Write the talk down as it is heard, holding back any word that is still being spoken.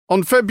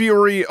On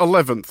February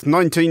 11th,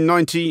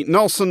 1990,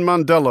 Nelson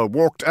Mandela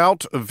walked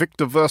out of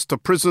Victor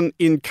Verster prison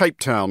in Cape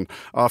Town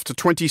after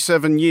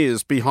 27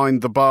 years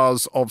behind the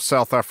bars of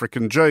South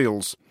African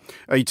jails.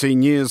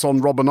 18 years on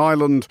Robben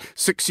Island,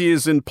 6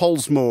 years in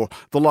Pollsmoor,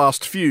 the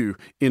last few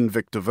in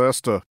Victor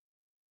Verster.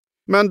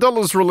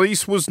 Mandela's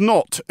release was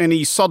not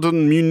any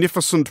sudden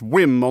munificent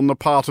whim on the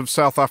part of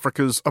South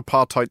Africa's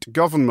apartheid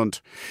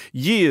government.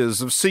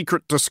 Years of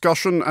secret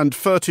discussion and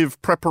furtive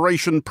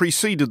preparation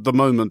preceded the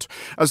moment,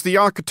 as the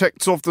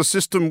architects of the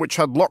system which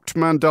had locked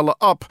Mandela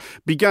up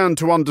began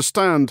to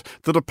understand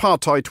that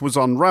apartheid was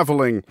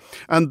unravelling,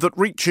 and that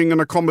reaching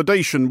an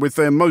accommodation with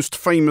their most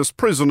famous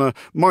prisoner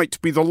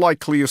might be the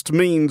likeliest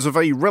means of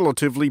a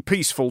relatively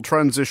peaceful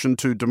transition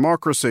to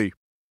democracy.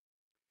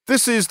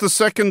 This is the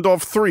second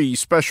of 3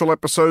 special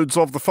episodes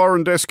of The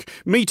Foreign Desk,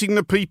 meeting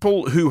the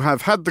people who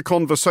have had the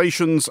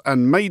conversations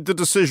and made the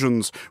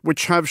decisions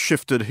which have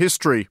shifted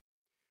history.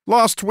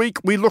 Last week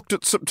we looked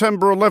at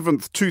September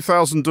 11th,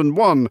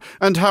 2001,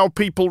 and how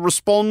people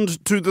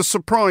respond to the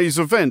surprise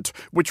event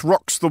which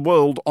rocks the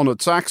world on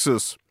its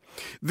axis.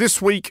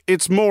 This week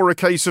it's more a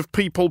case of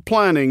people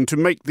planning to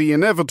make the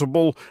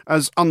inevitable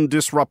as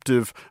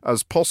undisruptive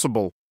as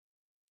possible.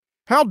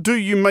 How do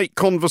you make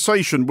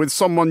conversation with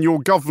someone your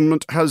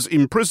government has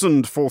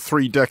imprisoned for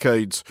 3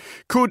 decades?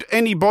 Could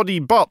anybody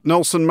but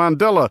Nelson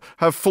Mandela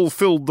have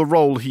fulfilled the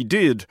role he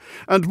did?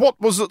 And what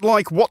was it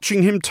like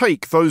watching him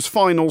take those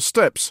final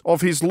steps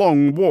of his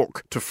long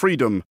walk to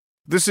freedom?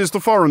 This is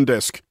the Foreign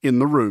Desk in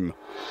the Room.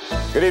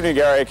 Good evening,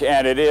 Eric,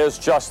 and it is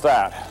just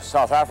that.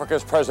 South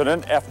Africa's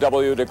President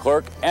F.W. de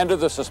Klerk ended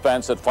the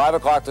suspense at 5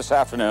 o'clock this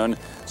afternoon,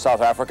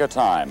 South Africa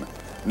time.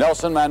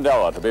 Nelson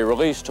Mandela to be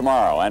released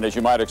tomorrow, and as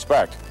you might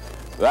expect,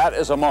 that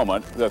is a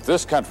moment that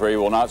this country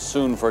will not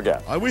soon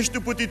forget. I wish to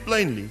put it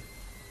plainly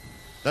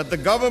that the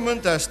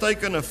government has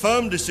taken a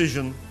firm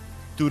decision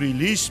to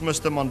release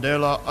Mr.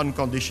 Mandela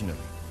unconditionally.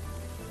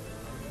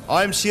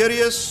 I am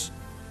serious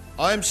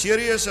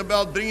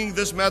about bringing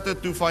this matter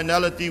to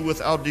finality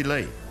without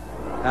delay.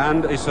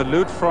 And a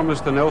salute from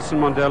Mr. Nelson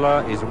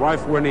Mandela, his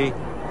wife Winnie,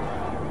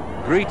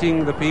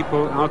 greeting the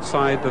people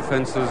outside the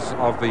fences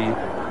of the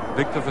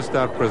Victor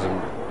Verster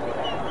prison.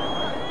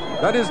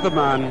 That is the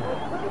man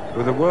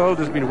who the world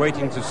has been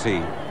waiting to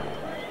see.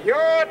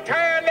 Your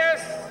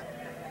tireless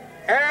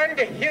and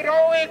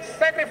heroic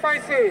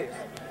sacrifices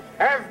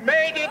have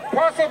made it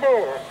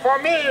possible for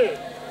me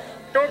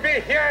to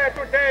be here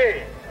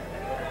today.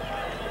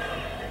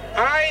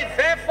 I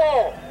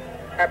therefore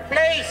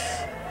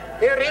place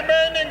the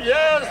remaining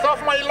years of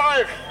my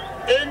life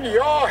in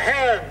your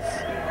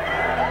hands.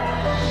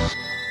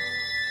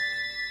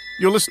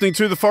 You're listening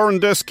to The Foreign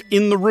Desk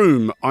in the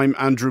Room. I'm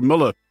Andrew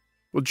Mueller.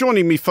 Well,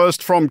 joining me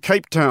first from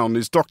Cape Town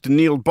is Dr.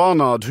 Niël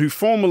Barnard, who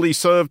formerly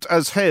served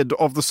as head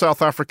of the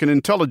South African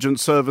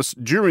Intelligence Service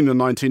during the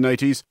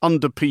 1980s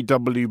under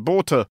P.W.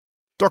 Botha.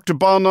 Dr.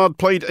 Barnard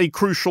played a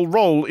crucial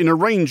role in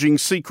arranging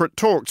secret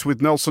talks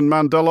with Nelson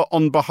Mandela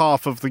on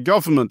behalf of the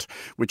government,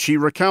 which he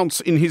recounts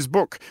in his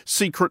book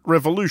Secret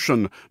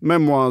Revolution,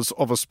 Memoirs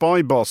of a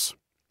Spy Boss.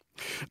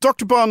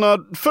 Dr.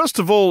 Barnard, first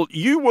of all,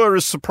 you were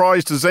as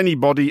surprised as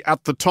anybody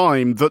at the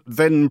time that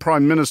then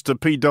Prime Minister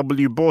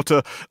P.W.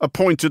 Botha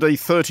appointed a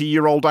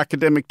 30-year-old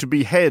academic to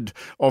be head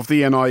of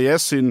the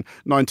NIS in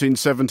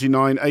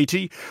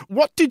 1979-80.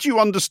 What did you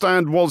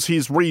understand was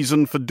his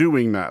reason for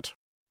doing that?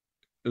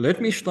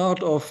 Let me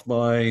start off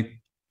by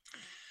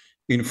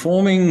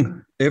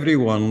informing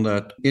everyone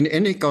that in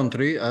any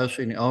country, as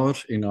in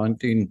ours in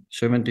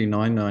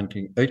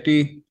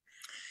 1979-1980,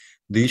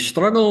 the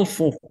struggle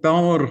for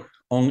power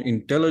on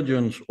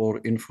intelligence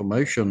or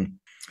information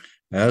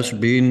has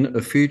been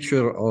a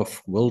feature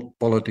of world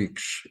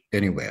politics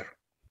anywhere.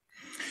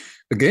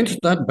 Against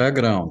that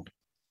background,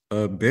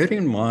 bear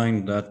in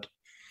mind that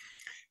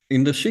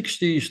in the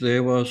 60s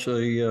there was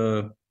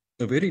a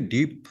very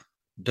deep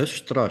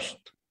distrust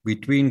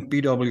between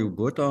P.W.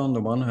 Botha on the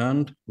one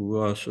hand, who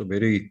was a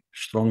very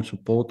strong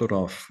supporter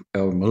of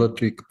our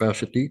military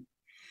capacity,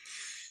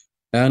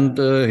 and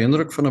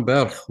Hendrik van den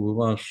Berg, who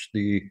was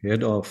the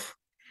head of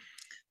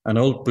an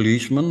old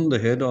policeman, the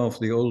head of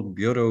the old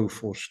Bureau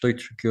for State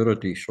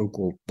Security,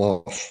 so-called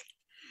BOS.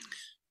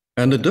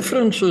 And the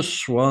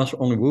differences was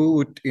on who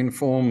would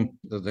inform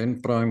the then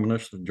Prime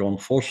Minister John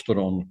Vorster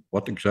on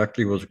what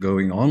exactly was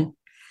going on.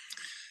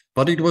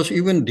 But it was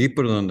even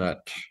deeper than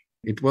that.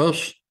 It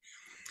was,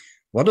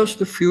 what does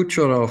the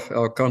future of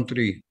our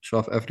country,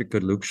 South Africa,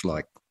 looks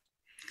like?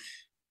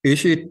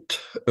 Is it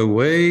a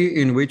way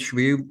in which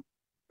we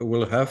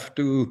will have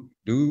to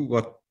do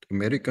what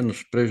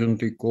Americans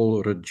presently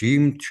call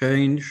regime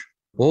change?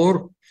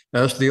 Or,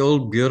 as the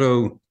old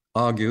Bureau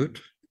argued,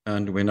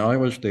 and when I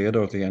was the head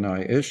of the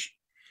NIS,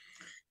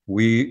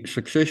 we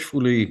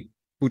successfully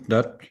put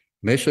that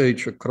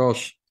message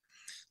across.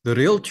 The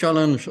real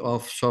challenge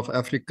of South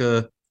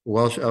Africa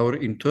was our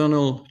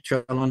internal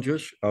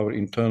challenges, our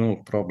internal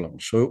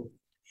problems. So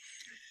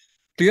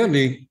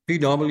clearly,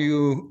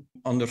 PW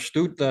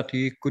understood that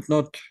he could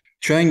not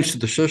change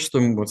the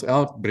system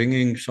without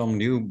bringing some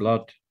new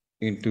blood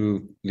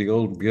into the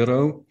old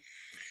Bureau.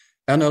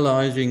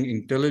 analyzing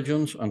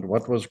intelligence and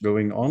what was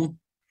going on,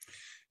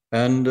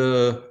 and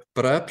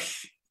perhaps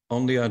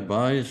on the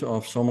advice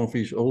of some of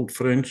his old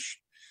friends,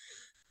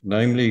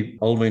 namely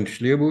Alwyn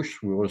Sleebusch,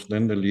 who was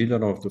then the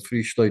leader of the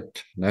Free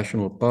State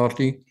National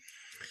Party,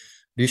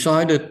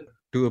 decided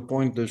to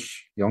appoint this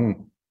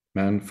young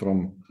man from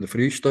the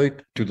Free State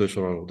to this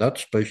role.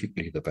 That's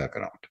basically the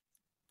background.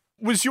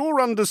 Was your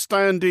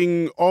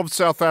understanding of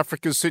South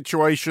Africa's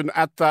situation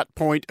at that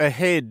point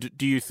ahead,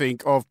 do you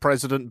think, of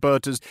President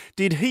Botha's?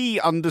 Did he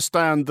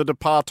understand that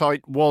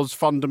apartheid was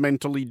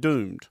fundamentally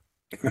doomed?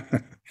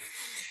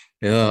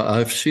 Yeah,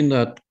 I've seen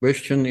that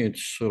question.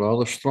 It's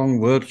rather strong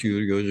words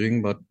you're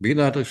using, but be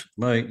that as it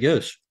may,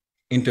 yes.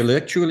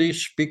 Intellectually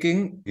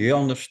speaking, he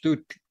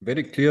understood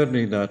very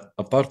clearly that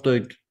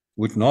apartheid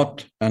would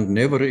not and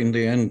never in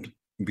the end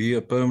be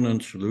a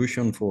permanent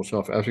solution for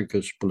South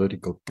Africa's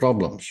political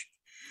problems.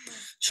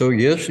 So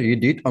yes, he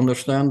did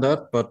understand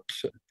that, but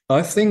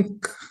I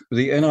think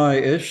the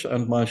NIS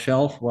and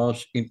myself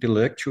was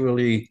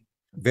intellectually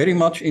very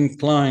much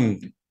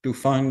inclined to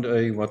find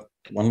what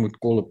one would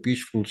call a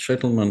peaceful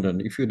settlement.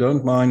 And if you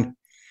don't mind,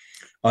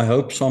 I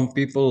hope some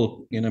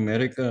people in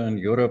America and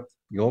Europe,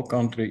 your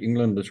country,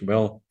 England as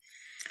well,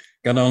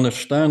 can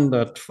understand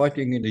that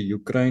fighting in the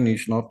Ukraine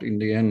is not in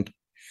the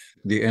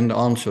end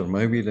answer.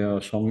 Maybe there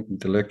are some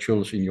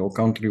intellectuals in your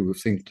country who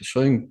think the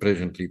same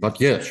presently.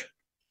 But yes,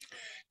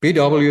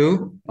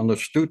 PW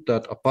understood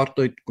that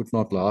apartheid could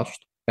not last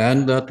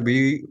and that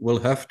we will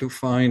have to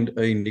find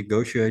a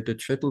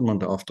negotiated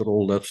settlement. After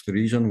all, that's the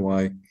reason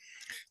why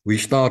we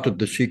started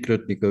the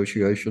secret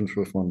negotiations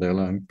with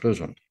Mandela in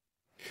prison.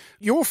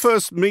 Your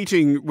first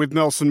meeting with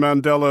Nelson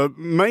Mandela,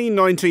 May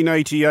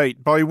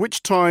 1988, by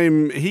which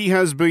time he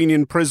has been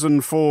in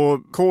prison for a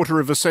quarter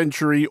of a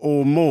century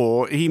or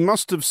more. He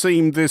must have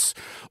seemed this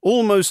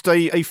almost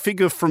a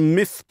figure from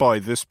myth by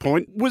this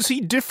point. Was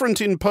he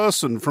different in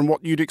person from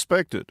what you'd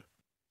expected?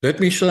 Let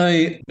me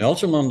say,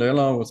 Nelson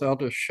Mandela,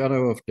 without a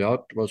shadow of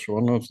doubt, was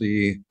one of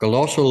the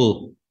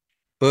colossal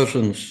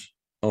persons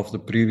of the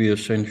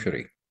previous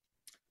century.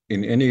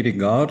 In any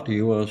regard,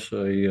 he was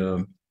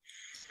a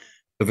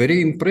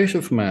very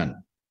impressive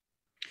man.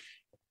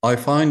 I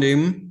find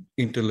him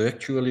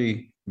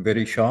intellectually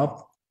very sharp,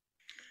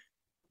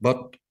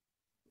 but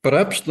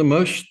perhaps the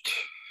most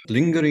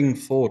lingering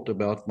thought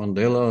about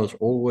Mandela is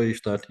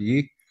always that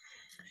he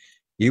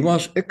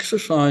was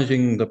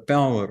exercising the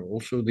power,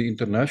 also the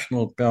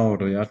international power,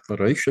 the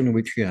admiration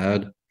which he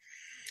had,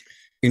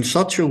 in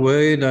such a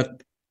way that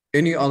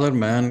any other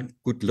man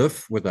could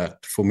live with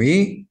that. For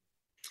me,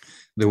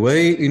 the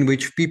way in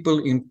which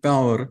people in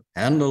power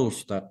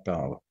handles that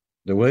power,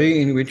 the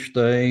way in which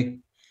they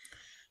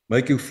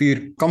make you feel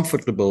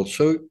comfortable.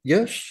 So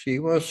yes, he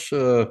was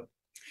a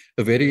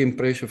very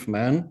impressive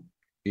man.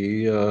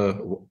 He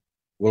will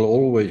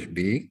always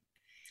be.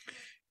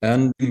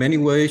 And in many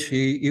ways,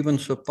 he even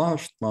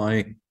surpassed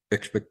my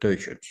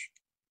expectations.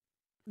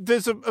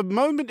 There's a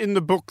moment in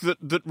the book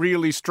that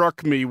really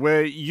struck me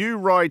where you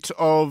write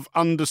of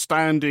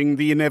understanding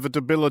the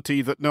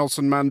inevitability that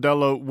Nelson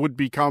Mandela would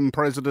become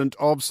president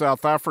of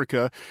South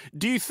Africa.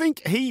 Do you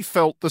think he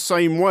felt the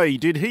same way?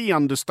 Did he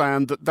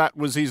understand that that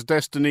was his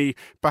destiny,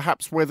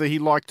 perhaps whether he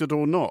liked it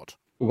or not?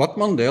 What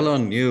Mandela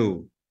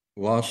knew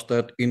was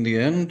that in the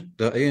end,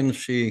 the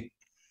ANC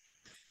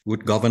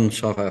would govern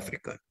South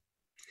Africa.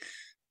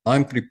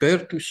 I'm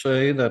prepared to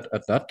say that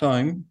at that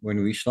time,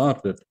 when we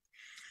started,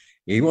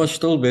 he was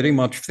still very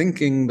much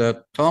thinking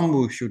that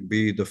Tambo should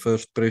be the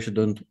first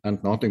president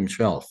and not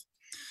himself.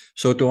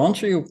 So to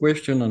answer your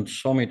question and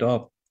sum it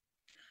up,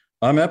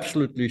 I'm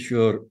absolutely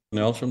sure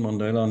Nelson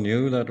Mandela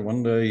knew that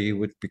one day he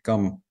would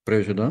become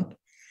president,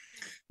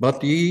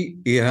 but he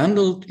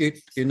handled it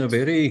in a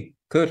very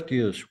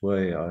courteous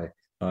way,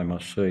 I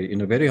must say,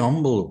 in a very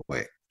humble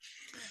way.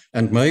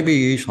 And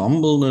maybe his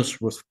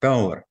humbleness with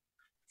power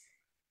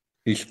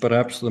is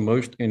perhaps the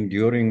most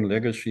enduring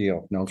legacy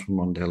of Nelson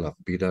Mandela,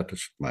 be that as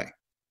it may.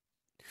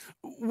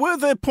 Were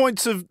there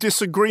points of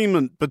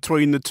disagreement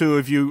between the two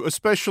of you,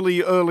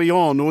 especially early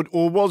on,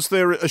 or was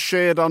there a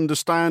shared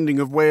understanding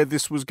of where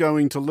this was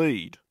going to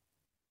lead?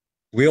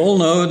 We all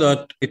know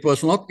that it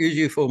was not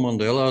easy for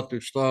Mandela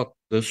to start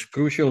this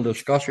crucial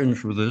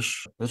discussions with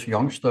this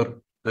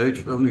youngster,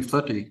 aged only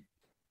 30.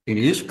 In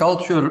his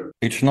culture,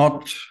 it's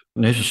not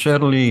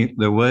necessarily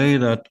the way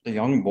that a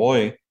young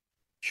boy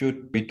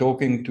should be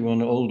talking to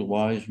an old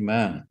wise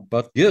man.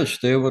 But yes,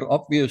 there were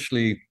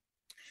obviously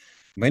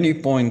many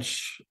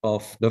points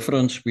of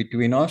difference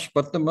between us,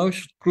 but the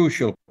most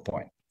crucial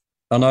point,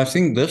 and I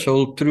think this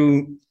holds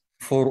true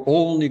for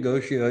all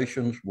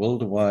negotiations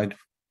worldwide,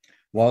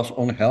 was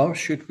on how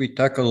should we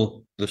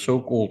tackle the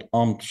so-called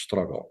armed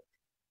struggle.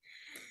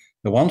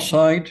 The one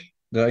side,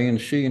 the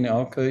ANC in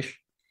our case,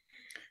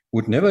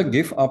 would never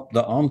give up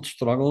the armed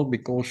struggle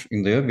because,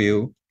 in their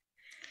view,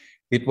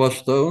 it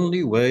was the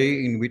only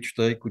way in which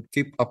they could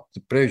keep up the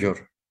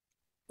pressure.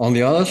 On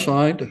the other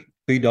side,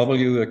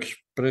 PW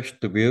expressed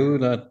the view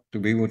that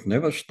we would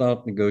never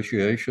start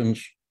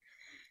negotiations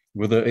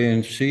with the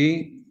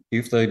ANC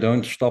if they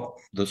don't stop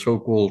the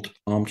so-called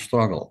armed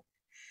struggle.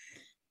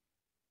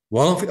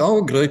 One of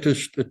our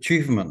greatest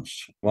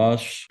achievements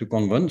was to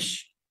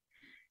convince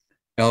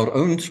our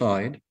own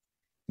side,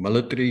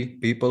 military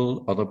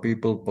people, other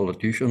people,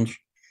 politicians,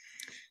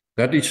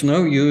 that it's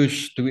no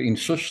use to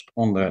insist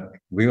on that.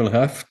 We will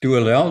have to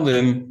allow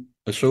them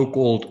a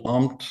so-called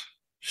armed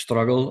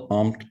struggle,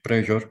 armed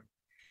pressure,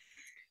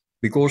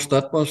 because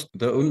that was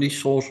the only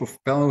source of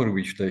power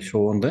which they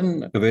saw. And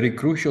then a very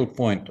crucial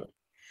point.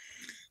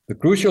 The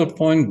crucial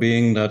point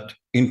being that,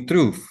 in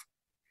truth,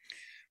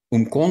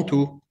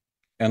 Umkhonto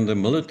and the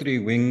military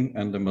wing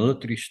and the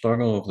military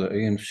struggle of the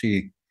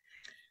ANC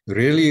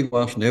really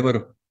was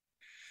never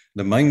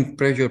the main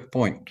pressure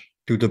point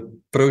to the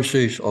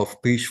process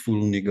of peaceful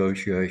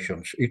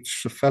negotiations.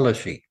 It's a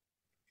fallacy.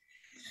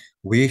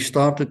 We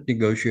started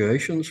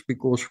negotiations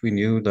because we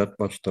knew that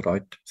was the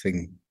right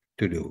thing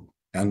to do.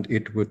 And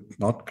it would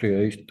not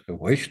create a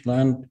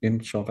wasteland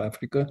in South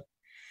Africa,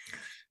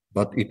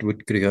 but it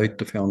would create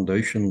the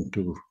foundation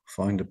to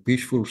find a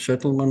peaceful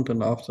settlement,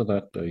 and after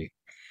that a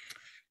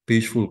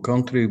peaceful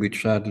country,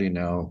 which sadly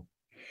now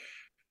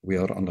we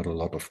are under a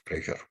lot of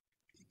pressure.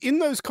 In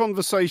those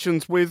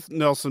conversations with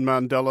Nelson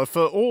Mandela,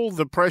 for all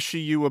the pressure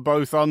you were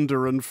both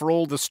under and for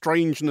all the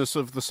strangeness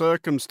of the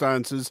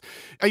circumstances,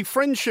 a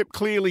friendship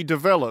clearly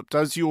developed,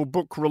 as your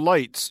book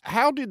relates.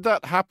 How did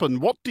that happen?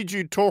 What did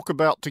you talk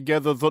about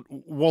together that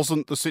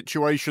wasn't the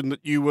situation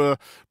that you were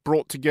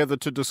brought together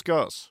to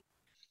discuss?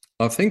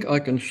 I think I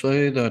can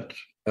say that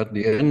at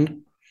the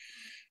end,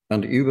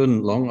 and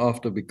even long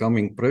after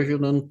becoming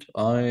president,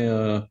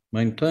 I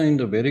maintained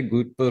a very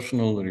good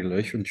personal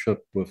relationship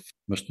with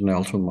Mr.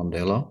 Nelson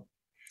Mandela.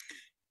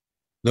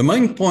 The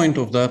main point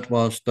of that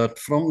was that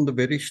from the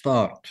very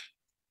start,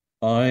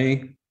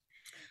 I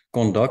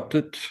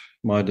conducted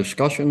my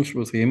discussions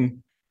with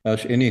him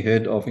as any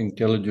head of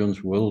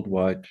intelligence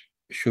worldwide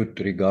should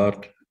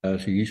regard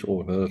as his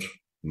or her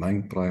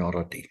main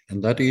priority.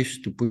 And that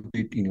is, to put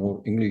it in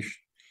your English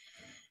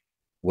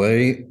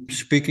way,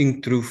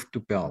 speaking truth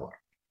to power.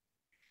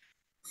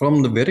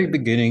 From the very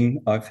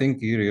beginning, I think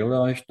he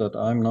realized that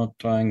I'm not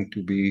trying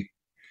to be,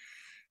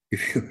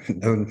 if you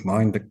don't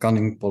mind, a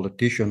cunning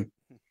politician.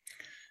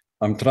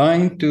 I'm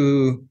trying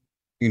to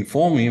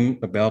inform him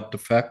about the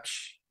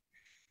facts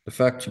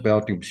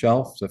about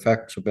himself, the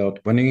facts about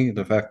Winnie,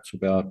 the facts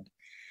about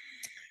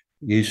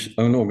his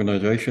own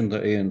organization, the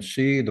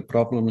ANC, the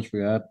problems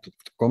we had with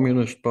the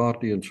Communist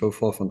Party, and so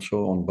forth and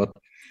so on. But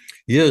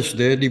yes,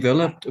 they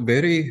developed a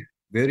very,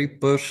 very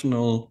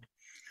personal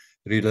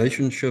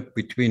relationship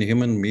between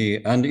him and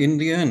me. And in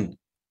the end,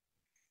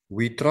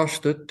 we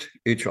trusted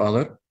each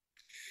other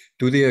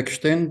to the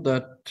extent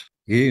that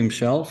he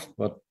himself,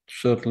 but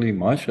certainly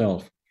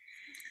myself,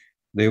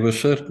 there were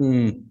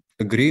certain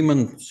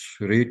agreements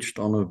reached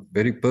on a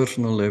very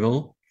personal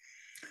level,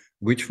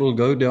 which will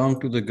go down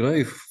to the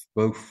grave,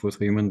 both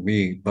with him and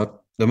me. But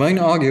the main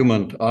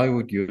argument I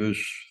would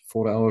use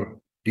for our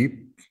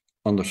deep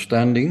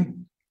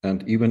understanding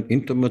and even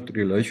intimate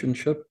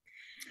relationship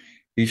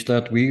is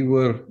that we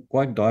were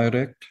quite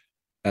direct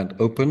and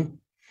open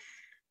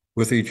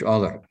with each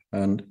other.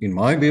 And in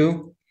my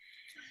view,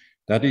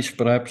 that is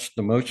perhaps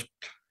the most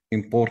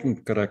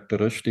important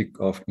characteristic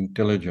of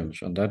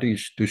intelligence, and that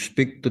is to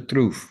speak the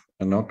truth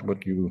and not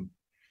what you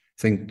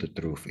think the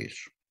truth is.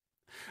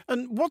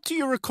 And what do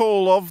you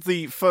recall of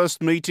the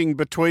first meeting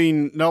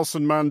between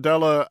Nelson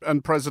Mandela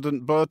and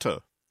President Botha?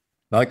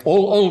 Like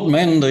all old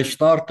men, they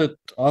started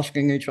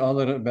asking each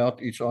other about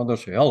each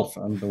other's health,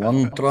 and the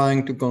one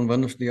trying to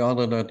convince the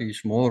other that he's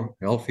more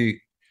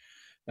healthy,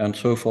 and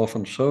so forth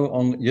and so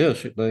on.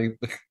 Yes,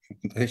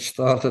 they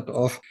started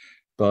off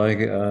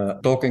by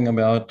talking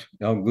about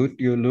how good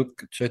you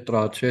look,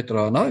 etc.,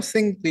 etc. And I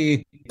think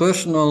the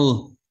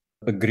personal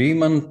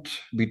agreement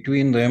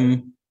between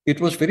them,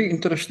 it was very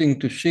interesting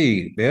to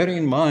see. Bear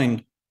in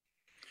mind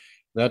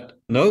that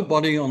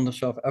nobody on the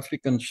South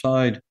African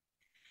side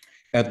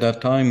at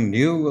that time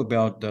knew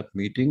about that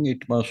meeting.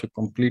 It was a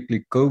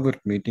completely covert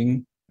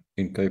meeting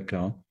in Cape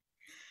Town.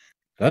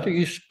 That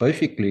is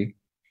basically,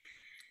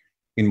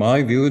 in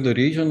my view, the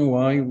reason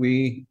why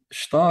we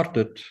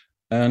started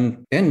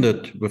and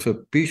ended with a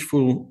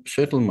peaceful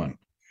settlement.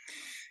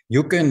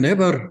 You can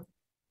never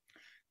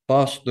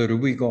pass the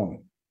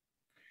Rubicon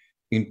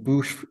in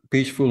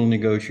peaceful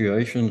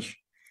negotiations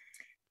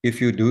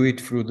if you do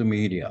it through the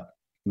media.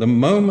 The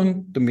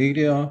moment the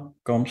media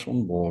comes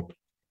on board,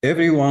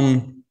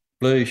 everyone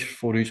plays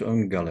for his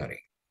own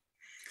gallery.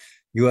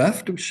 You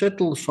have to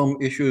settle some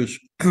issues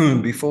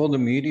before the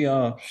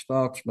media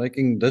starts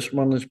making this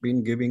one has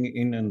been giving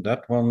in and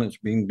that one has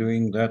been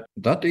doing that.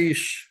 That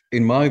is,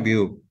 in my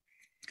view,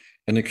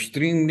 an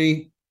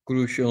extremely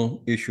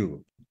crucial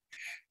issue.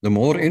 The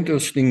more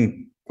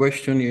interesting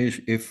question is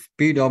if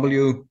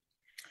PW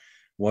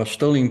was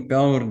still in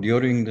power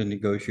during the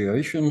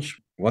negotiations,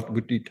 what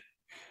would it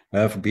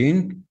have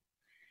been?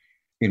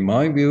 In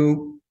my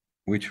view,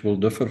 which will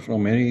differ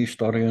from many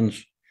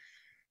historians,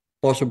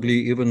 possibly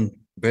even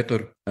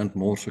better and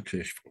more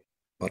successful.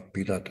 But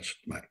be that as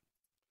it may.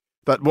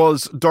 That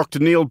was Dr.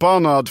 Niël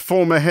Barnard,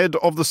 former head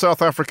of the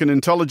South African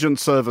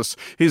Intelligence Service.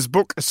 His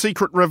book,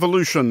 Secret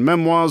Revolution,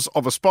 Memoirs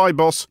of a Spy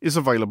Boss, is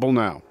available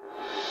now.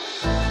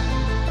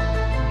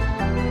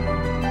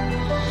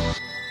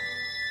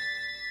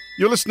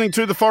 You're listening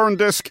to the Foreign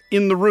Desk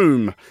in the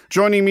Room.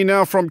 Joining me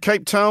now from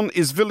Cape Town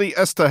is Willie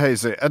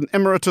Esterhuyse, an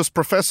emeritus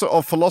professor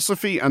of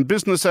philosophy and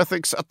business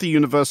ethics at the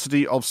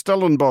University of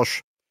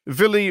Stellenbosch.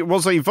 Willie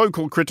was a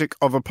vocal critic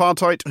of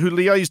apartheid who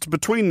liaised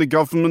between the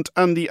government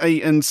and the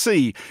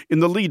ANC in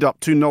the lead-up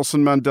to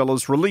Nelson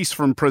Mandela's release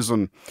from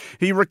prison.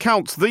 He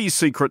recounts these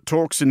secret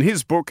talks in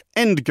his book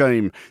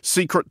Endgame,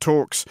 Secret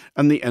Talks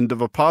and the End of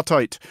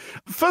Apartheid.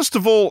 First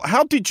of all,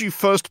 how did you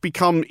first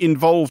become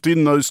involved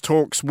in those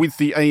talks with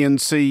the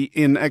ANC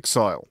in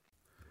exile?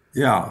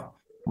 Yeah,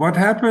 what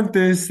happened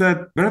is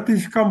that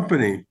British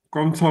company,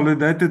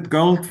 Consolidated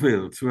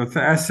Goldfields, with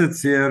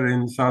assets here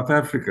in South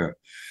Africa,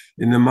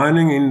 in the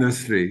mining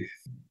industry,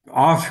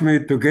 asked me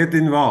to get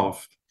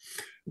involved.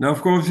 Now,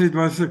 of course, it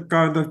was a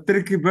kind of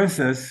tricky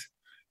business.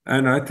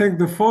 And I think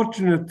the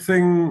fortunate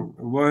thing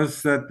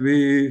was that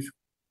we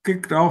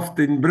kicked off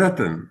in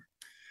Britain.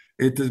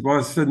 It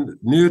was a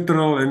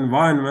neutral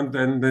environment.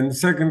 And then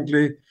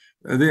secondly,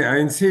 the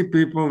ANC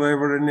people, they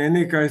were in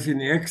any case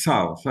in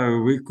exile.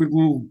 So we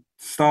couldn't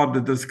start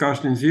the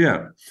discussions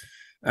here.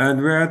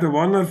 And we had a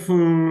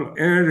wonderful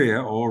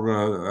area or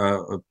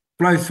a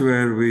place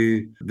where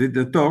we did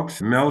the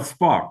talks, Mel's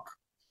Park.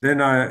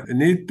 Then I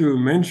need to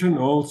mention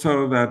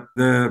also that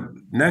the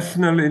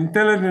National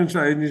Intelligence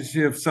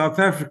Agency of South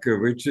Africa,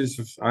 which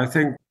is, I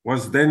think,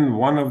 was then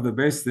one of the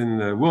best in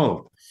the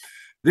world,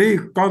 they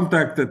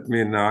contacted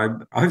me.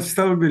 Now, I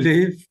still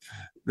believe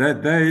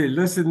that they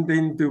listened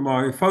into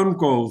my phone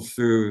calls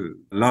to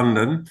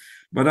London,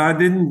 but I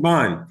didn't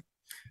mind.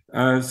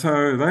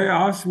 So they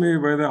asked me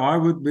whether I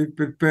would be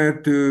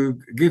prepared to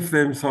give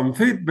them some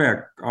feedback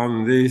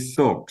on these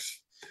talks.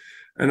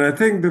 And I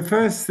think the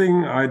first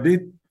thing I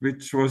did,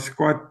 which was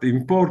quite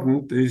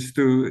important, is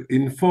to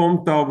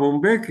inform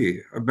Thabo Mbeki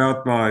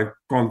about my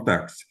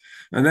contacts.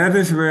 And that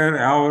is where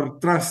our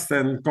trust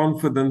and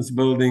confidence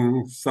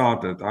building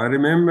started. I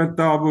remember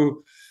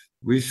Thabo,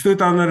 we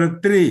stood under a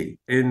tree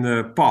in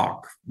the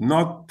park,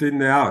 not in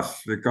the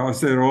house, because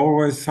there's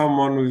always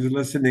someone who's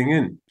listening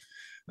in.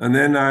 And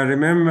then I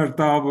remember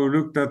Thabo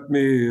looked at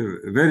me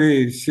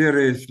very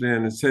seriously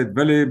and said,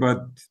 Willie, but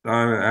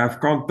I have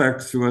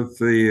contacts with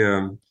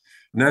the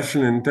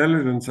National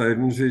Intelligence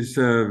Agency. It's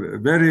a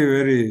very,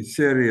 very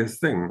serious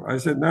thing. I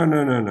said,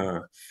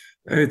 no.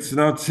 It's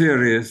not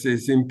serious.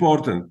 It's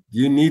important.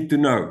 You need to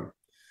know.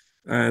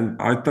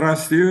 And I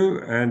trust you.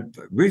 And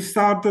we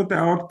started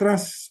our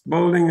trust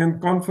building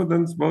and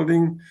confidence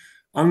building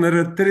under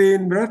a tree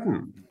in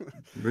Britain,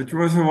 which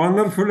was a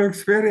wonderful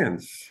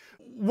experience.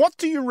 What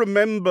do you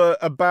remember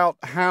about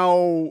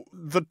how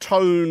the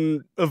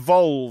tone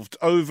evolved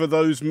over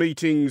those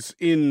meetings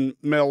in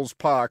Mel's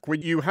Park,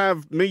 when you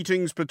have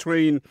meetings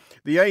between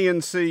the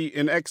ANC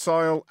in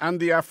exile and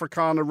the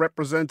Afrikaner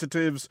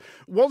representatives?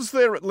 Was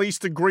there at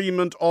least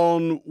agreement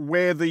on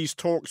where these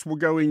talks were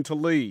going to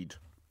lead?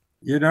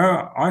 You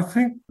know, I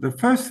think the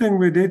first thing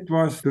we did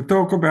was to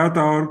talk about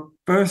our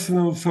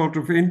personal sort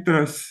of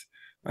interests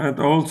and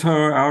also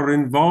our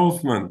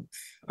involvement.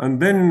 And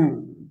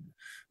then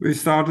we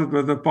started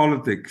with the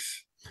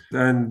politics.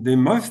 And the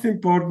most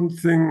important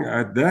thing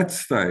at that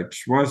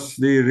stage was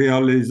the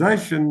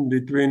realization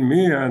between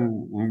me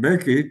and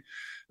Mbeki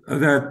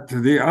that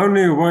the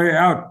only way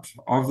out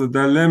of the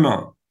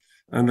dilemma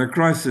and the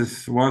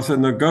crisis was a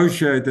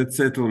negotiated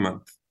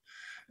settlement.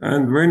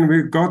 And when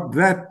we got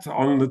that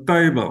on the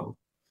table,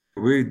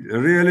 we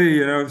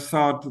really,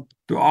 started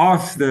to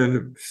ask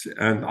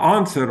and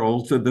answer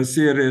also the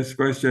serious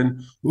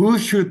question, who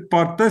should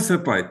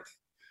participate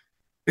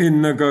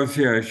in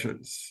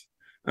negotiations?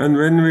 And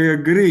when we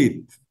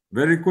agreed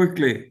very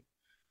quickly,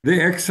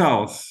 the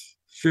exiles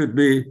should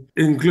be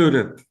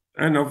included.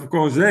 And of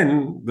course,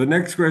 then the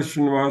next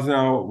question was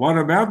now, what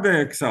about the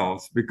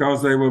exiles?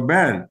 Because they were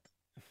banned.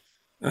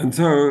 And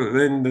so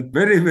then the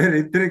very,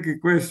 very tricky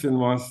question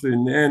was,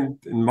 in the end,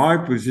 in my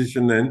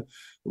position then,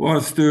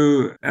 was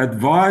to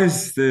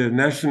advise the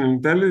national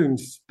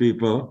intelligence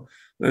people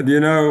that,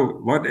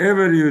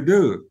 whatever you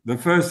do, the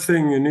first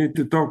thing you need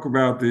to talk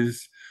about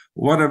is,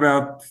 what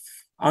about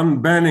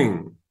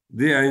unbanning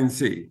the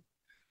ANC?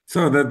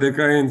 So that the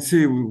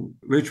ANC,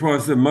 which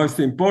was the most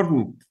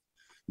important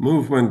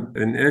movement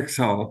in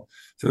exile,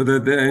 so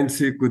that the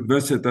ANC could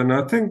visit. And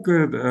I think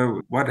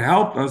what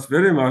helped us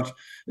very much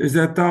is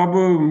that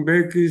Thabo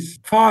Mbeki's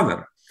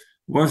father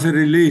was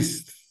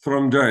released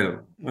from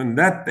jail. And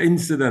that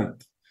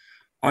incident,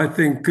 I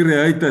think,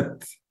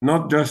 created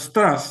not just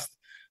trust,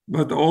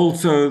 but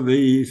also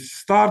the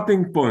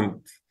starting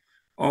point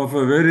of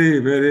a very,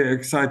 very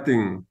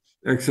exciting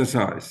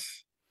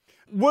exercise.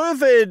 Were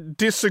there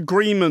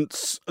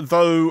disagreements,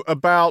 though,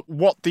 about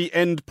what the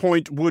end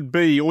point would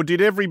be? Or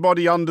did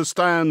everybody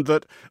understand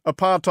that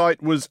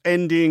apartheid was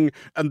ending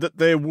and that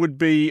there would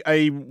be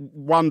a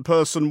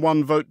one-person,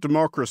 one-vote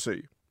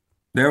democracy?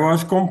 There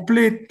was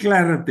complete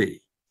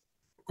clarity.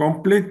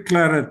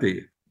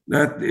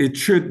 that it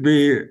should be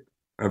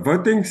a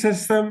voting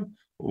system,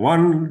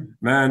 one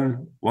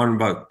man, one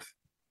vote.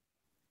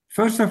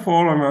 First of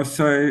all, I must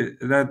say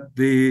that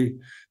the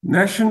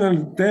National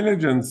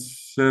Intelligence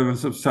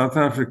Service of South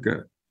Africa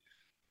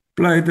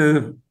played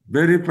a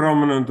very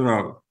prominent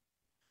role.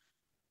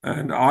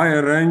 And I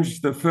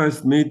arranged the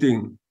first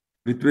meeting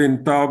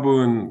between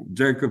Thabo and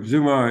Jacob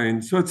Zuma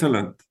in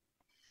Switzerland,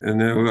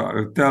 in a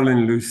hotel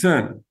in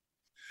Lucerne.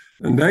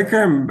 And they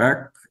came back,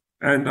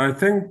 and I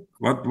think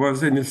what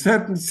was in a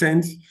certain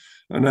sense,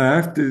 and I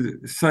have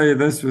to say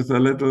this with a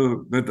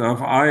little bit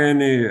of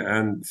irony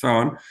and so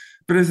on,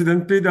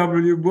 President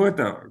P.W.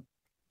 Botha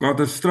got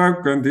a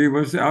stroke and he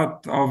was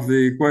out of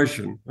the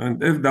equation.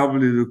 And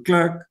F.W. de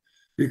Klerk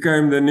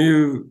became the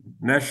new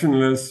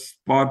Nationalist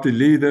Party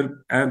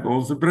leader and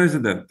also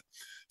president.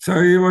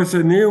 So he was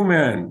a new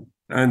man,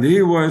 and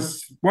he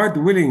was quite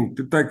willing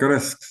to take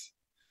risks,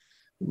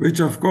 which,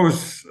 of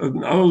course,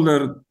 an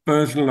older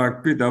person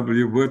like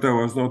P.W. Botha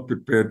was not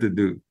prepared to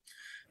do.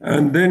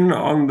 And then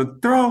on the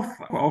 12th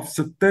of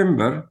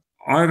September,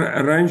 I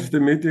arranged a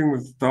meeting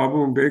with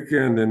Thabo Mbeki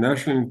and the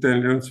National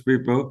Intelligence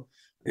people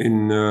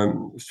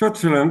in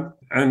Switzerland,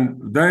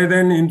 and they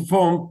then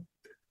informed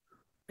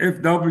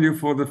FW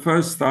for the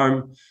first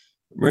time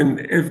when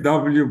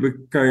FW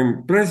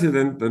became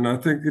president, and I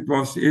think it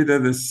was either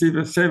the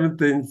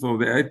 17th or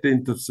the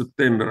 18th of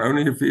September,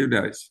 only a few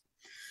days.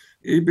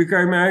 He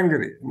became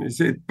angry, and he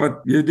said,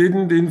 "But you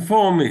didn't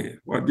inform me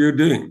what you're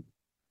doing."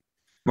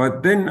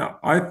 But then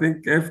I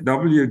think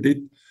FW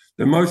did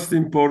the most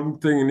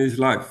important thing in his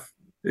life.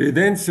 He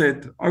then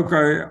said,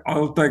 "Okay,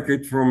 I'll take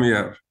it from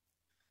here."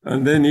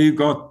 And then he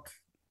got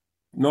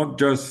not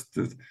just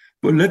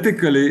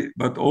politically,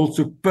 but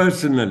also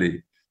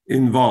personally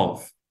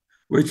involved,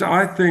 which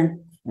I think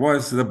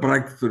was the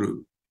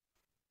breakthrough.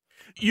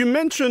 You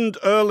mentioned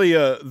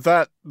earlier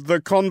that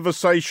the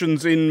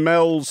conversations in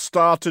Mel's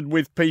started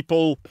with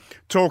people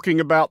talking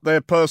about their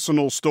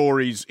personal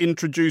stories,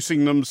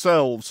 introducing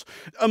themselves.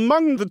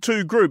 Among the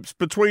two groups,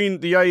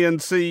 between the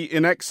ANC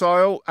in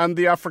exile and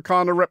the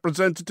Afrikaner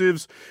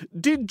representatives,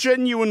 did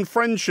genuine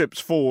friendships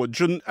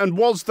forge, and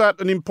was that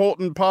an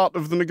important part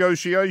of the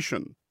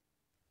negotiation?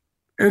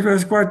 It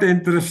was quite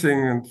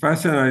interesting and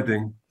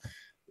fascinating,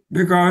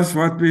 because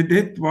what we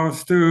did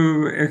was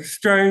to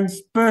exchange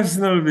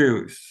personal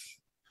views.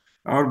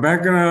 Our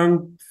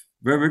background,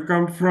 where we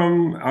come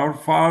from, our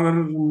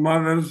fathers and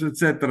mothers,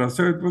 etc.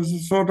 So it was a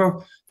sort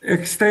of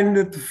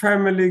extended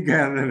family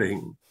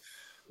gathering,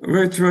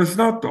 which was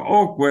not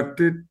awkward.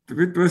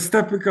 It was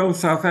typical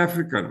South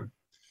African.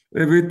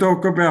 We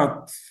talk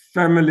about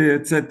family,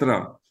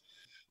 etc.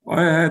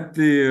 I had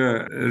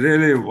the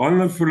really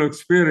wonderful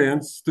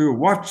experience to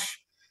watch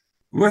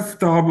with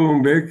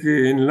Thabo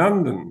Mbeki in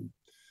London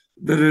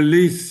the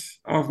release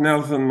of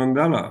Nelson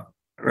Mandela.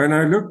 When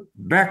I look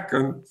back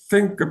and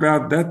think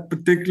about that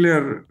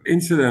particular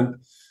incident,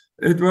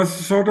 it was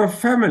sort of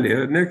family,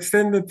 an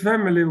extended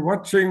family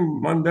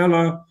watching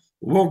Mandela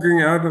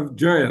walking out of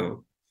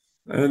jail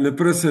and the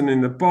prison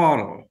in the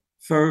Parel.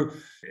 So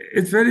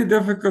it's very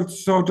difficult to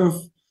sort of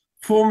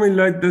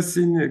formulate this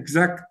in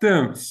exact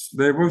terms.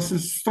 There was a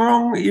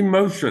strong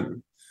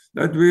emotion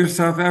that we're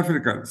South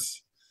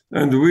Africans,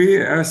 and we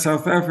as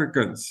South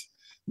Africans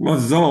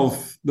must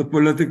solve the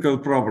political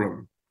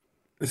problem.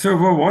 So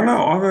for one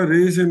or other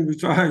reason,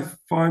 which I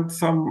find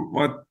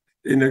somewhat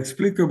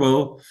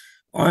inexplicable,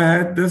 I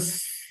had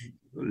this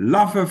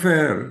love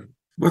affair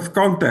with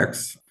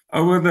contacts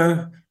over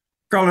the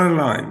color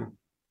line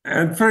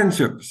and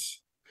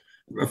friendships.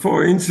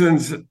 For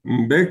instance,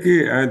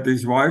 Mbeki and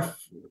his wife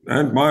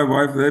and my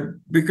wife, they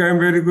became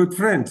very good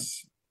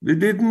friends. We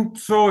didn't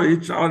saw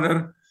each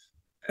other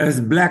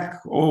as black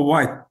or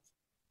white,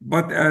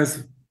 but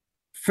as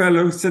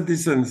fellow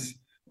citizens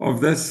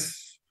of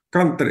this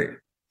country.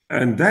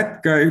 And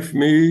that gave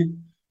me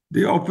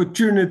the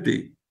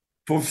opportunity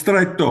for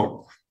straight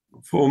talk.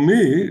 For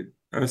me,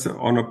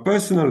 on a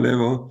personal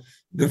level,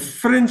 the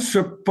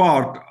friendship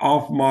part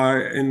of my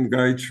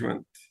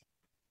engagement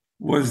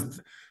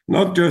was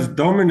not just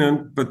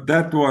dominant, but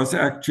that was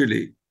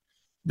actually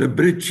the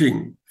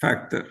bridging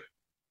factor.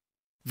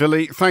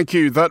 Willie, thank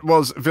you. That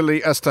was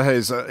Willie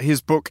Esterhuyse. His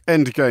book,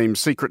 Endgame,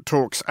 Secret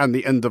Talks and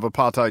the End of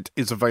Apartheid,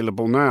 is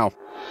available now.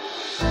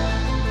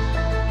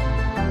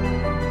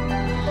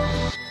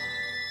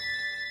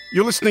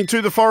 You're listening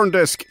to The Foreign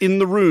Desk in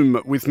the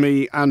Room with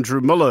me,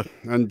 Andrew Mueller.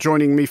 And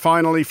joining me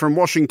finally from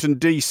Washington,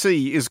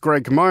 D.C. is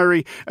Greg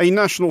Myre, a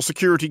national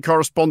security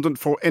correspondent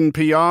for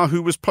NPR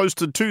who was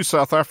posted to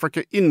South Africa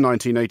in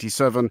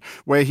 1987,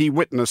 where he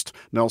witnessed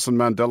Nelson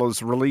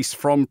Mandela's release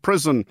from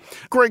prison.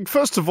 Greg,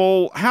 first of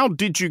all, how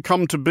did you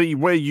come to be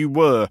where you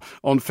were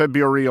on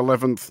February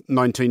 11th,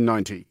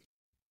 1990?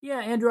 Yeah,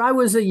 Andrew, I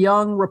was a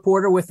young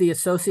reporter with the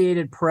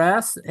Associated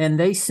Press, and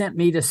they sent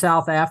me to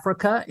South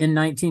Africa in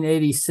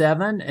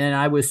 1987, and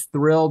I was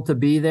thrilled to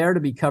be there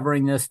to be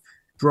covering this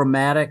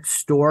dramatic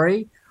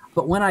story.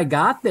 But when I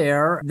got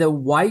there, the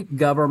white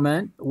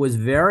government was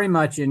very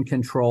much in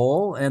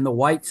control, and the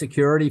white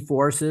security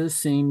forces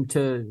seemed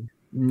to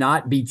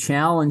not be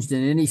challenged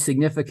in any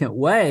significant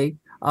way.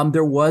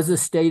 There was a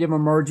state of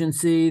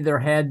emergency. There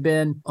had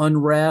been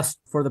unrest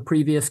for the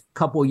previous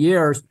couple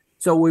years.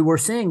 So we were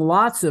seeing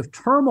lots of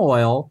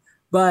turmoil,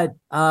 but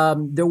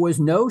there was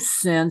no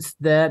sense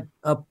that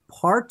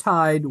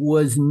apartheid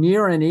was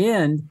near an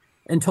end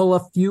until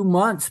a few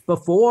months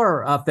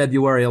before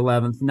February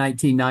 11th,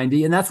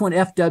 1990. And that's when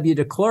F.W.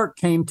 de Klerk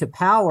came to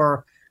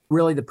power,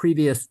 really the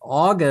previous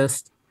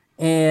August,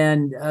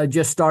 and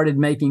just started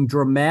making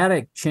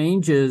dramatic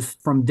changes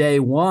from day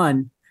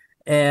one,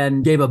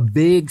 and gave a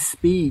big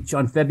speech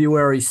on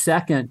February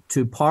 2nd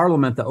to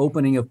Parliament, the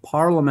opening of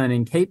Parliament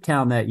in Cape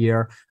Town that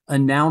year,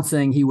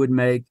 announcing he would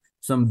make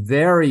some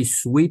very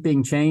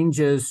sweeping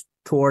changes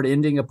toward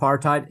ending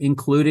apartheid,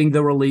 including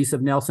the release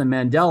of Nelson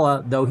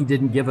Mandela, though he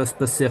didn't give a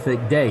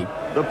specific date.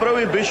 The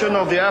prohibition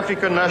of the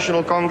African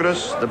National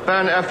Congress, the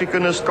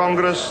Pan-Africanist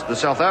Congress, the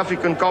South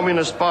African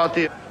Communist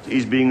Party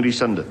is being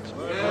rescinded.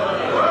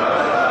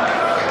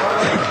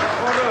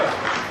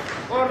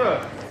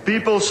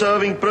 People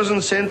serving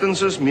prison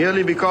sentences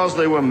merely because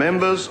they were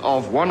members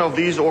of one of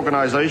these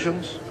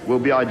organizations will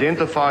be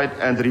identified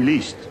and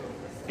released.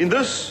 In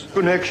this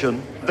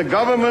connection, the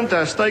government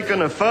has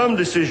taken a firm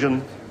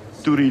decision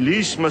to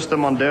release Mr.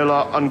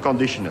 Mandela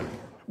unconditionally.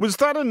 Was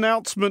that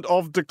announcement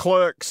of de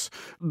Klerk's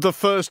the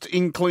first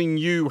inkling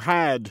you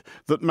had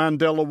that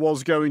Mandela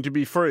was going to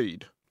be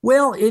freed?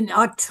 Well, in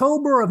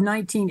October of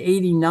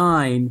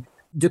 1989,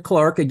 de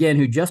Klerk, again,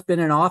 who'd just been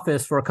in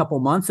office for a couple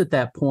months at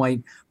that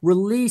point,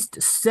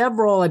 released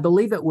several, I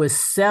believe it was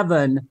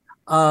 7,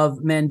 of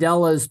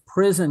Mandela's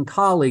prison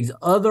colleagues,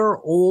 other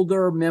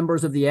older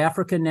members of the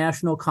African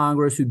National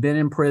Congress who'd been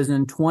in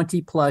prison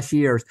 20 plus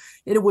years.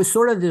 It was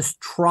sort of this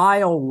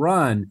trial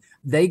run.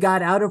 They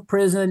got out of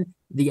prison.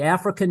 The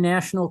African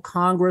National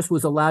Congress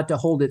was allowed to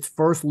hold its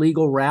first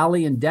legal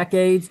rally in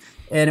decades,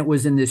 and it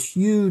was in this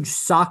huge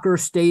soccer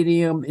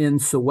stadium in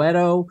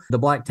Soweto, the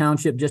Black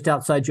Township just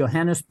outside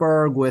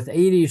Johannesburg, with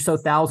 80 or so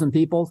thousand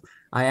people.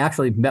 I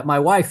actually met my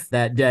wife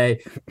that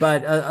day.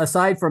 But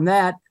aside from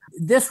that,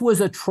 this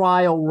was a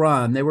trial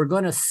run. They were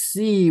going to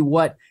see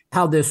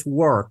how this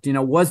worked.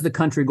 Was the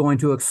country going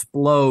to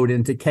explode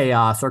into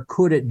chaos, or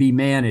could it be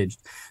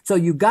managed? So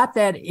you got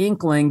that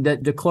inkling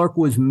that de Klerk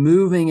was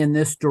moving in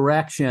this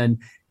direction.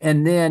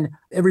 And then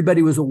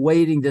everybody was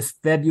awaiting this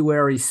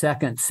February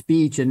 2nd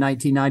speech in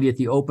 1990 at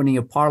the opening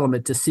of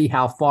Parliament to see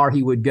how far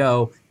he would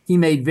go. He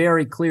made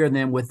very clear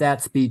then with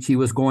that speech he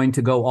was going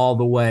to go all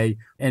the way,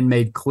 and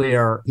made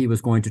clear he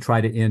was going to try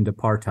to end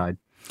apartheid.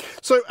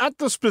 So at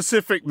the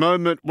specific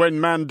moment when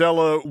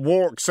Mandela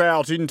walks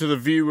out into the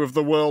view of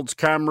the world's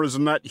cameras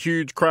and that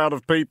huge crowd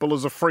of people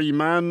as a free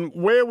man,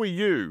 where were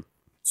you?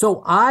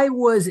 So I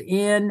was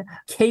in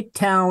Cape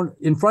Town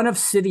in front of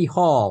City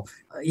Hall.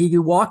 He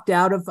walked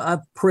out of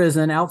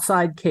prison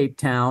outside Cape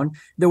Town.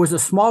 There was a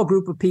small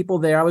group of people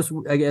there. I was,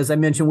 as I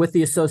mentioned, with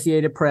the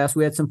Associated Press.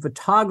 We had some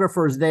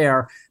photographers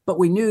there, but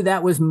we knew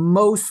that was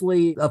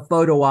mostly a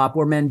photo op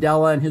where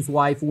Mandela and his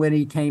wife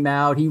Winnie came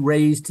out. He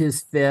raised his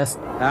fist.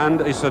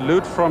 And a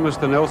salute from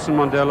Mr. Nelson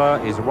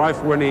Mandela, his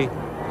wife Winnie,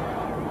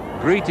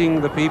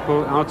 greeting the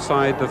people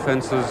outside the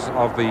fences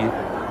of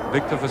the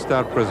Victor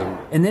Verster prison.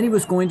 And then he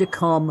was going to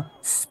come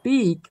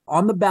speak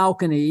on the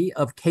balcony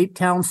of Cape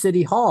Town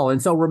City Hall.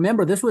 And so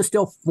remember, this was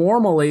still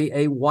formally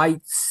a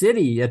white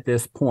city at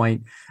this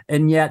point.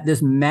 And yet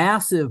this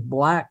massive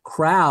black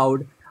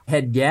crowd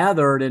had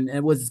gathered, and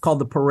it's called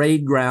the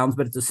Parade Grounds,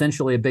 but it's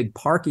essentially a big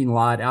parking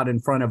lot out in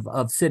front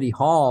of City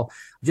Hall,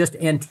 just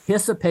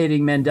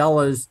anticipating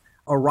Mandela's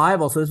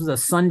arrival. So this was a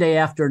Sunday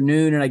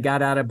afternoon, and I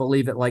got out, I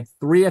believe, at like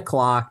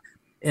 3:00.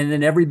 And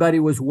then everybody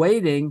was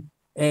waiting.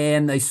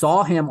 And they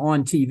saw him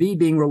on TV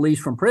being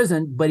released from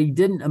prison, but he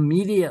didn't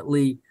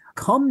immediately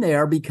come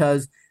there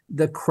because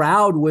the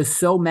crowd was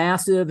so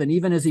massive. And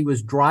even as he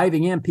was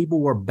driving in,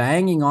 people were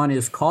banging on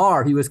his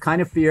car. He was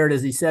kind of feared,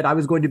 as he said, I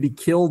was going to be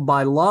killed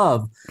by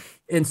love.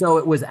 And so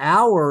it was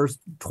hours,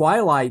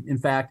 twilight, in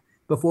fact,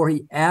 before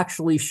he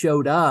actually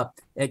showed up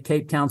at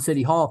Cape Town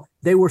City Hall.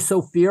 They were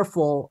so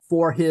fearful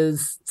for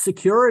his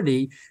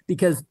security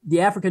because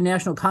the African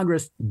National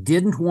Congress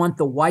didn't want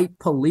the white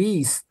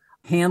police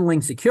handling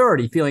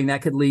security, feeling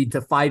that could lead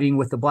to fighting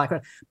with the black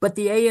crowd. But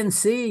the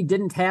ANC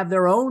didn't have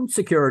their own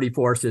security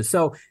forces.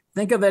 So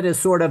think of it as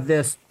sort of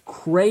this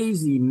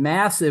crazy,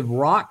 massive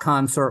rock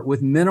concert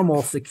with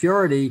minimal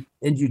security,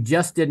 and you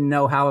just didn't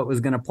know how it was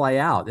going to play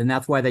out. And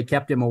that's why they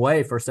kept him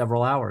away for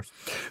several hours.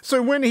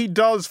 So when he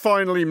does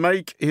finally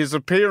make his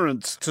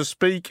appearance to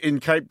speak in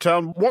Cape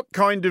Town, what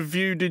kind of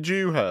view did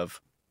you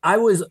have? I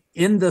was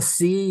in the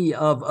sea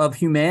of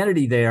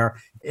humanity there.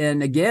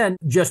 And again,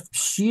 just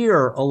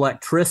sheer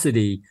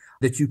electricity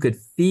that you could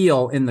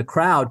feel in the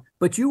crowd,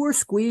 but you were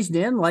squeezed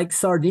in like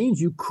sardines.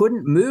 You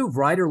couldn't move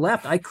right or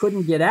left. I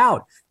couldn't get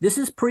out. This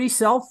is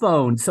pre-cell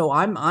phone. So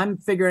I'm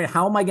figuring,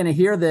 how am I going to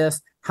hear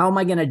this? How am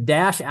I going to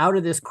dash out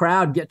of this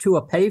crowd, get to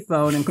a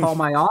payphone and call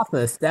my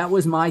office? That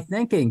was my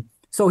thinking.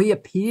 So he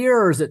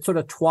appears at sort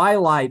of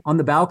twilight on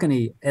the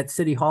balcony at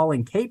City Hall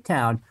in Cape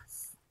Town.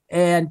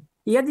 And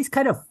he had these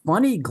kind of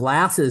funny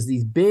glasses,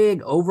 these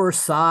big,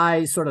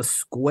 oversized, sort of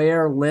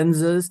square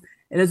lenses.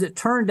 And as it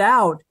turned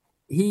out,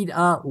 he'd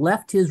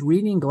left his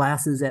reading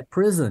glasses at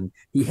prison.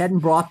 He hadn't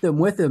brought them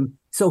with him,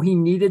 so he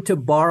needed to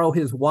borrow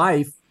his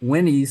wife,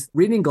 Winnie's,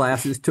 reading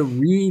glasses to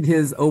read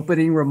his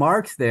opening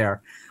remarks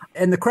there.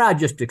 And the crowd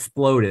just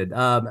exploded.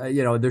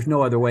 There's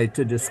no other way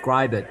to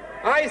describe it.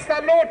 I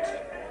salute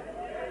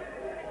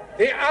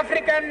the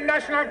African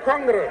National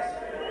Congress.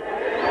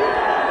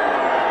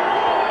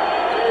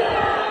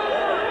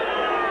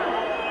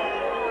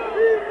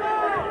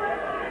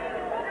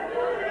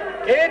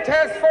 It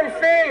has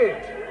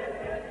fulfilled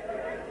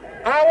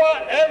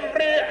our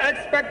every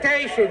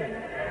expectation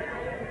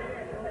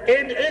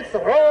in its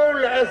role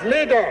as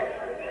leader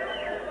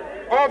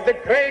of the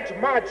great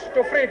march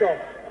to freedom.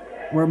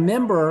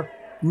 Remember,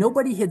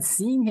 nobody had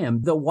seen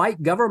him. The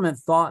white government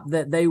thought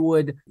that they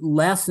would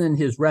lessen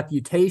his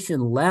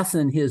reputation,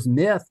 lessen his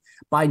myth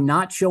by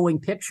not showing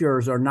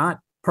pictures or not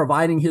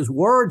providing his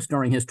words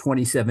during his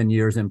 27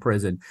 years in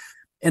prison.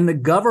 And the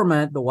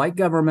government, the white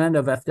government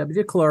of F.W.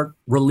 de Klerk,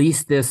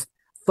 released this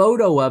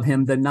photo of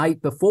him the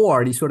night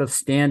before. And he's sort of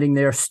standing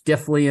there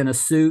stiffly in a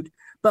suit,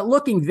 but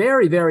looking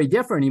very, very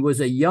different. He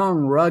was a young,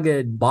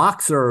 rugged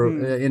boxer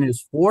in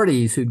his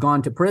 40s who'd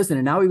gone to prison.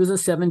 And now he was a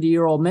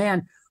 70-year-old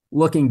man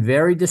looking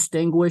very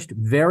distinguished,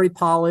 very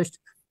polished,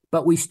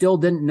 but we still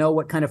didn't know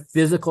what kind of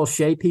physical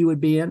shape he would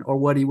be in or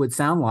what he would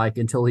sound like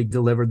until he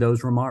delivered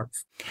those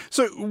remarks.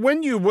 So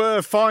when you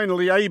were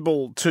finally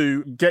able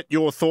to get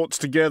your thoughts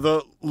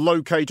together,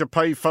 locate a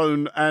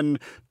payphone and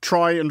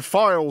try and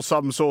file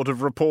some sort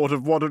of report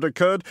of what had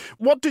occurred,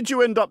 what did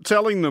you end up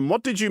telling them?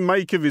 What did you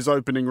make of his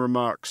opening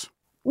remarks?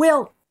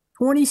 Well,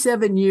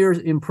 27 years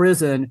in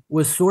prison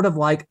was sort of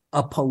like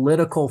a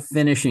political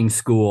finishing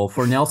school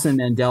for Nelson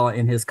Mandela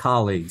and his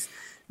colleagues.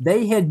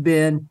 They had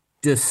been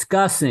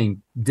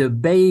discussing,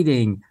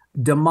 debating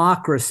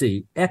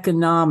democracy,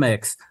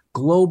 economics,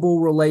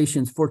 global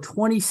relations for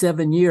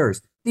 27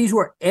 years. These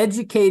were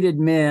educated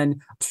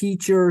men,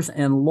 teachers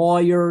and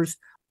lawyers.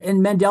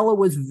 And Mandela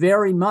was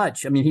very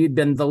much, he had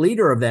been the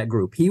leader of that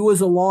group. He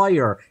was a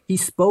lawyer. He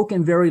spoke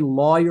in very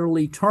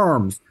lawyerly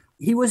terms.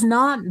 He was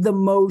not the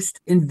most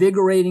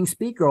invigorating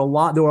speaker.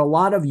 There were a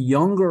lot of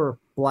younger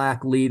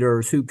Black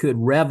leaders who could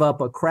rev up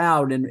a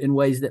crowd in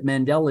ways that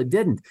Mandela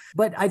didn't.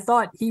 But I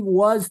thought he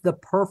was the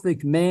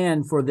perfect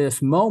man for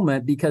this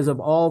moment because of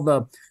all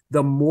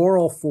the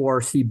moral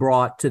force he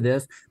brought to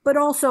this. But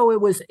also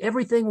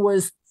everything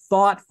was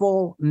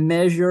thoughtful,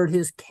 measured.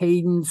 His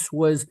cadence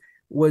was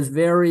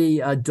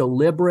very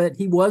deliberate.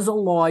 He was a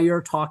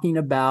lawyer talking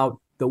about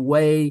the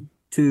way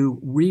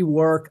to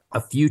rework a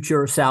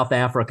future South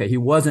Africa. He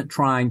wasn't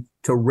trying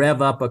to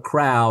rev up a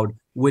crowd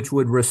which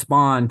would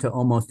respond to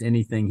almost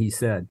anything he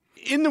said.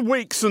 In the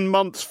weeks and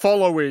months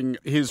following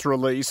his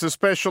release,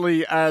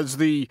 especially as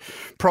the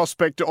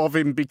prospect of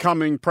him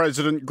becoming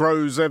president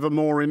grows ever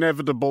more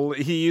inevitable,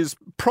 he is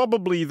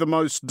probably the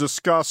most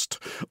discussed,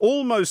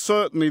 almost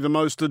certainly the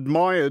most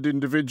admired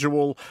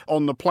individual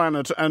on the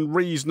planet, and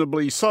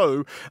reasonably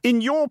so.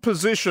 In your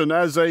position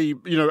as a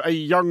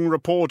young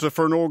reporter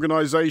for an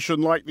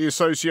organization like the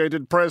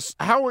Associated Press,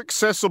 how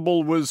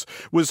accessible was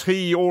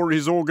he or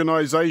his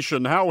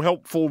organization? How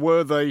helpful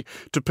were they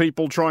to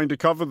people trying to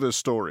cover this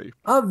story?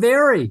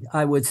 Very,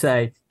 I would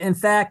say. In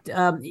fact,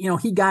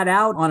 he got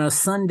out on a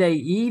Sunday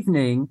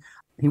evening.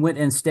 He went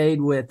and stayed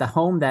with the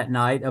home that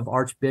night of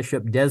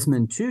Archbishop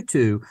Desmond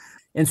Tutu.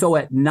 And so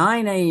at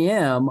 9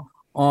 a.m.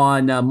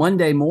 on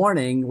Monday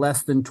morning,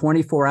 less than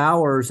 24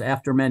 hours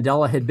after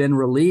Mandela had been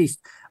released,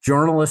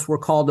 journalists were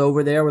called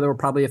over there. There were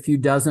probably a few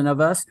dozen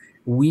of us.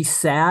 We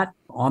sat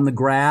on the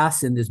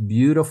grass in this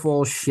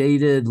beautiful,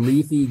 shaded,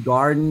 leafy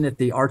garden at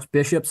the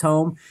Archbishop's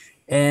home.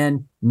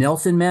 And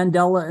Nelson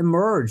Mandela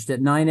emerged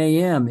at 9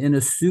 a.m. in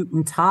a suit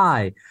and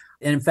tie.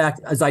 And in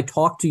fact, as I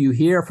talk to you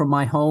here from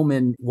my home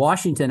in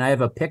Washington, I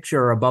have a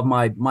picture above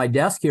my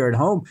desk here at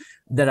home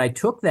that I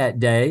took that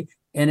day.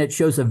 And it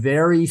shows a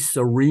very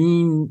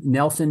serene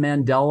Nelson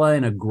Mandela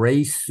in a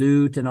gray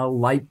suit and a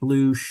light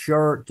blue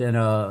shirt and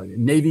a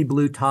navy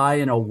blue tie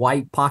and a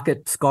white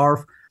pocket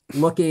scarf,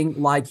 looking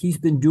like he's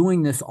been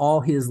doing this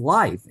all his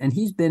life. And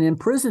he's been in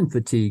prison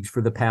fatigues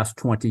for the past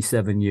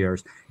 27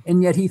 years.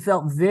 And yet he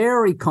felt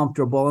very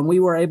comfortable. And we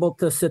were able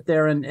to sit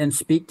there and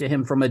speak to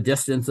him from a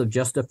distance of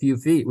just a few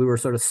feet. We were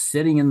sort of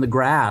sitting in the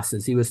grass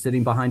as he was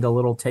sitting behind a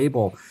little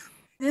table.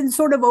 And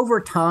sort of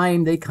over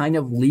time, they kind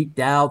of leaked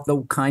out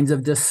the kinds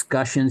of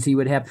discussions he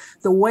would have,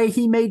 the way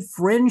he made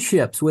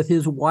friendships with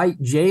his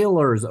white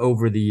jailers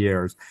over the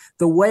years,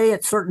 the way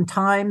at certain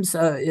times,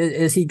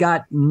 as he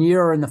got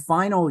nearer in the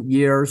final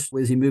years,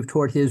 as he moved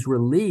toward his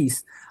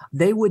release,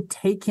 they would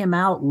take him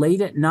out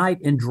late at night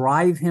and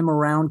drive him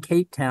around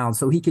Cape Town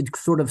so he could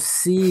sort of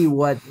see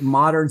what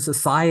modern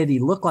society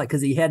looked like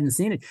because he hadn't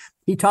seen it.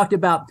 He talked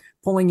about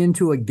pulling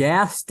into a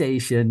gas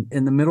station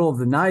in the middle of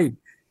the night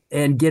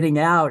and getting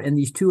out, and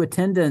these two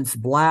attendants,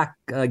 black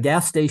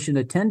gas station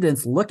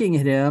attendants, looking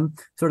at him,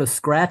 sort of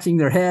scratching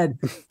their head.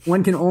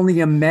 One can only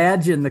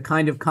imagine the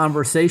kind of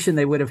conversation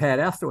they would have had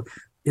afterward.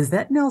 is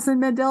that Nelson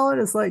Mandela?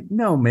 And it's like,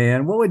 no,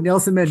 man, what would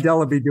Nelson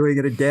Mandela be doing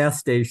at a gas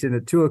station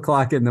at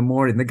 2:00 in the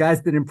morning? The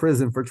guy's been in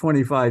prison for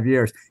 25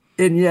 years.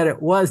 And yet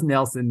it was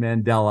Nelson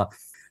Mandela.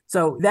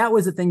 So that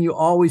was the thing. You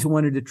always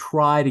wanted to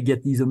try to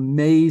get these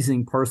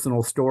amazing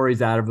personal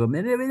stories out of them.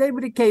 And they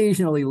would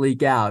occasionally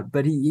leak out,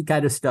 but he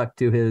kind of stuck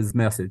to his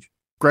message.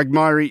 Greg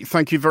Myre,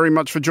 thank you very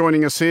much for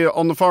joining us here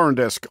on the Foreign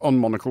Desk on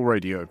Monocle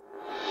Radio.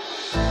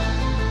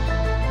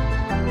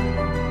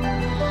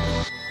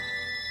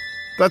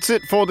 That's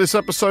it for this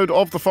episode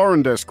of The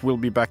Foreign Desk. We'll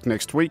be back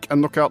next week,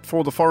 and look out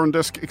for the Foreign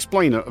Desk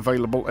Explainer,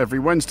 available every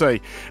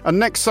Wednesday. And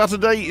next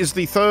Saturday is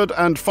the third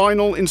and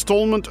final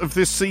instalment of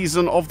this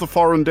season of The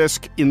Foreign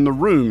Desk in the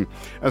Room,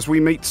 as we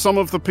meet some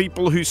of the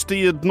people who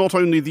steered not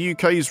only the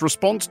UK's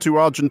response to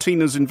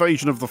Argentina's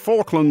invasion of the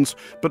Falklands,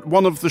 but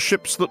one of the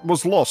ships that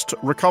was lost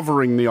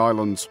recovering the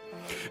islands.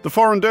 The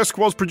Foreign Desk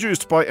was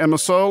produced by Emma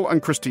Searle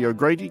and Christy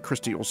O'Grady.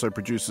 Christy also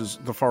produces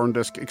The Foreign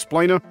Desk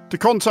Explainer. To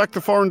contact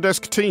the Foreign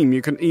Desk team,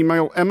 you can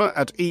email Emma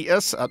at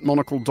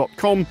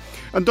es@monocle.com.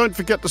 And don't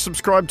forget to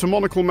subscribe to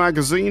Monocle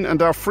magazine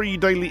and our free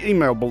daily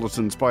email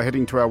bulletins by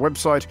heading to our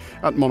website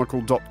at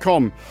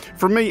monocle.com.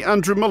 From me,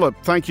 Andrew Mueller,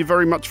 thank you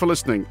very much for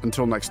listening.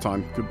 Until next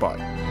time,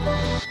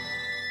 goodbye.